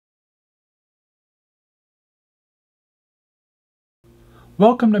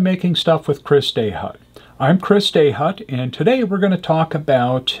Welcome to Making Stuff with Chris DeHut. I'm Chris DeHut, and today we're going to talk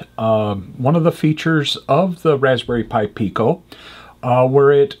about one of the features of the Raspberry Pi Pico,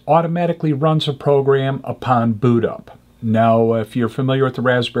 where it automatically runs a program upon boot up. Now, if you're familiar with the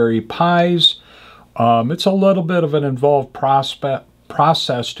Raspberry Pis, it's a little bit of an involved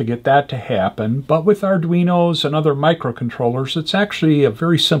process to get that to happen, but with Arduinos and other microcontrollers, it's actually a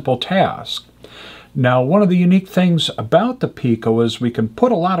very simple task. Now, one of the unique things about the Pico is we can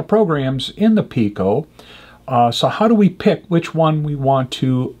put a lot of programs in the Pico. So how do we pick which one we want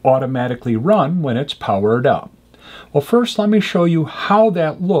to automatically run when it's powered up? Well, first let me show you how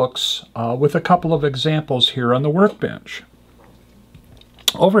that looks with a couple of examples here on the workbench.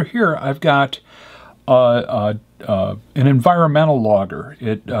 Over here I've got an environmental logger.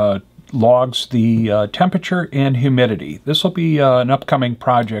 It logs the temperature and humidity. This will be an upcoming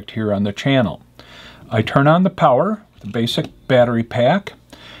project here on the channel. I turn on the power, the basic battery pack,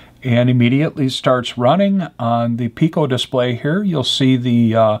 and immediately starts running. On the Pico display here, you'll see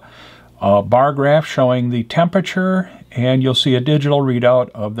the bar graph showing the temperature, and you'll see a digital readout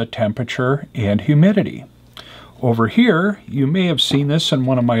of the temperature and humidity. Over here, you may have seen this in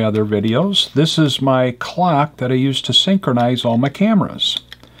one of my other videos. This is my clock that I use to synchronize all my cameras.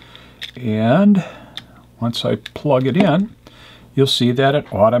 And once I plug it in, you'll see that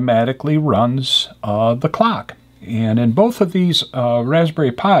it automatically runs the clock. And in both of these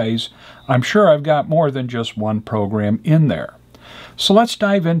Raspberry Pis, I'm sure I've got more than just one program in there. So let's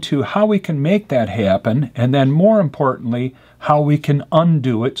dive into how we can make that happen, and then more importantly, how we can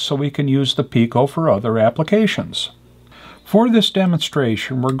undo it so we can use the Pico for other applications. For this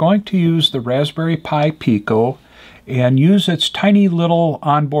demonstration, we're going to use the Raspberry Pi Pico and use its tiny little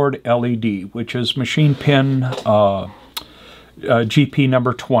onboard LED, which is machine pin GP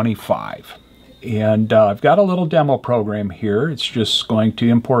number 25. And I've got a little demo program here. It's just going to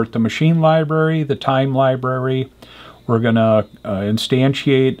import the machine library, the time library. We're going to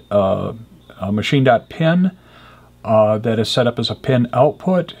instantiate a machine.pin that is set up as a pin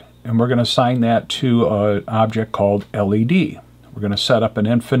output, and we're going to assign that to an object called LED. We're going to set up an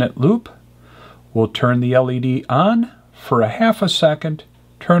infinite loop. We'll turn the LED on for a half a second,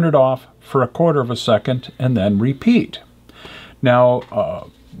 turn it off for a quarter of a second, and then repeat. Now,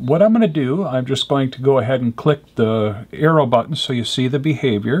 what I'm going to do, I'm just going to go ahead and click the arrow button so you see the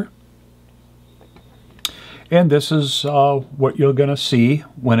behavior. And this is what you're going to see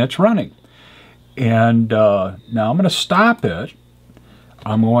when it's running. And now I'm going to stop it.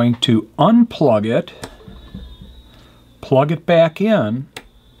 I'm going to unplug it, plug it back in,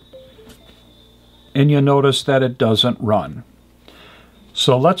 and you'll notice that it doesn't run.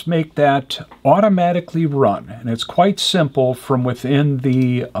 So let's make that automatically run, and it's quite simple from within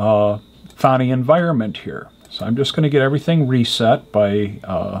the Thani environment here. So I'm just going to get everything reset by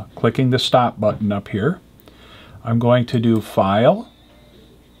clicking the stop button up here. I'm going to do File,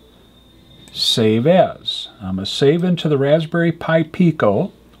 Save As. I'm going to save into the Raspberry Pi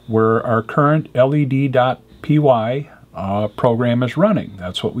Pico where our current led.py program is running.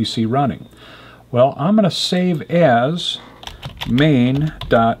 That's what we see running. Well, I'm going to save as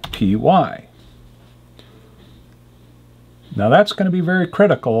main.py. Now that's going to be very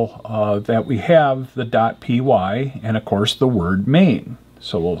critical that we have the .py and of course the word main.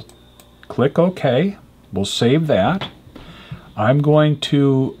 So we'll click OK. We'll save that. I'm going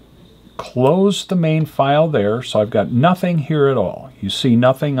to close the main file there, so I've got nothing here at all. You see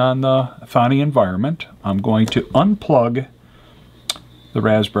nothing on the Thani environment. I'm going to unplug the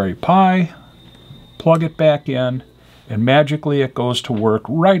Raspberry Pi, plug it back in, and magically it goes to work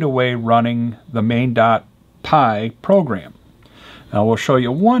right away running the main.py program. Now we'll show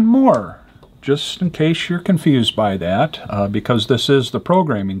you one more, just in case you're confused by that, because this is the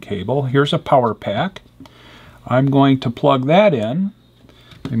programming cable. Here's a power pack. I'm going to plug that in.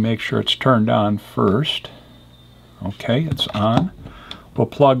 Let me make sure it's turned on first. Okay, it's on. We'll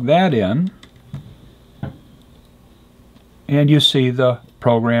plug that in, and you see the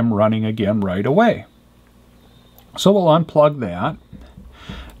program running again right away. So we'll unplug that.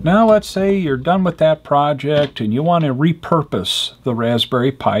 Now let's say you're done with that project and you want to repurpose the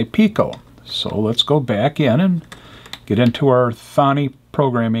Raspberry Pi Pico. So let's go back in and get into our Thani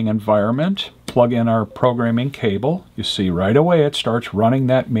programming environment, plug in our programming cable. You see right away it starts running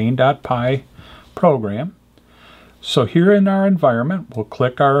that main.py program. So here in our environment, we'll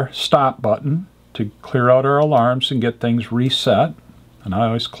click our stop button to clear out our alarms and get things reset. And I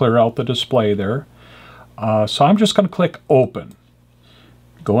always clear out the display there. So I'm just going to click Open.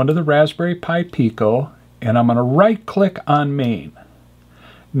 Go into the Raspberry Pi Pico, and I'm going to right-click on Main.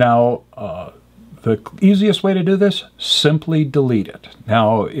 Now, The easiest way to do this, simply delete it.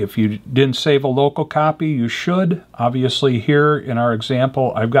 Now, if you didn't save a local copy, you should. Obviously, here in our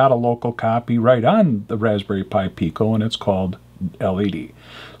example, I've got a local copy right on the Raspberry Pi Pico, and it's called LED.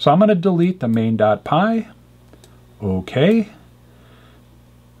 So I'm going to delete the main.py. OK.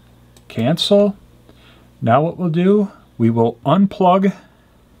 Cancel. Now what we'll do, we will unplug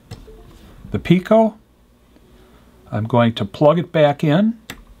the Pico. I'm going to plug it back in.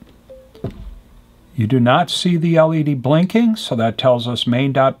 You do not see the LED blinking, so that tells us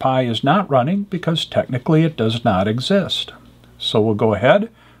main.py is not running because technically it does not exist. So we'll go ahead,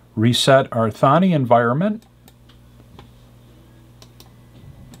 reset our Thani environment,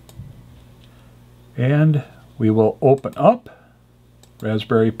 and we will open up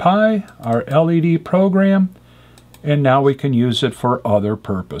Raspberry Pi, our LED program, and now we can use it for other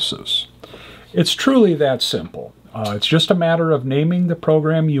purposes. It's truly that simple. It's just a matter of naming the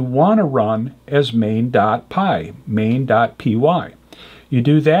program you want to run as main.py, main.py. You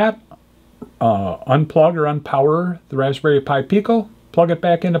do that, unplug or unpower the Raspberry Pi Pico, plug it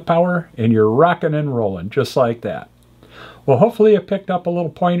back into power, and you're rocking and rolling just like that. Well, hopefully you picked up a little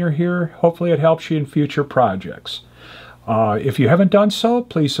pointer here. Hopefully it helps you in future projects. If you haven't done so,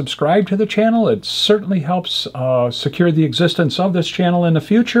 please subscribe to the channel. It certainly helps secure the existence of this channel in the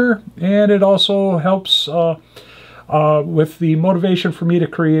future, and it also helps with the motivation for me to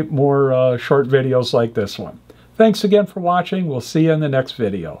create more short videos like this one. Thanks again for watching. We'll see you in the next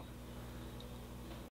video.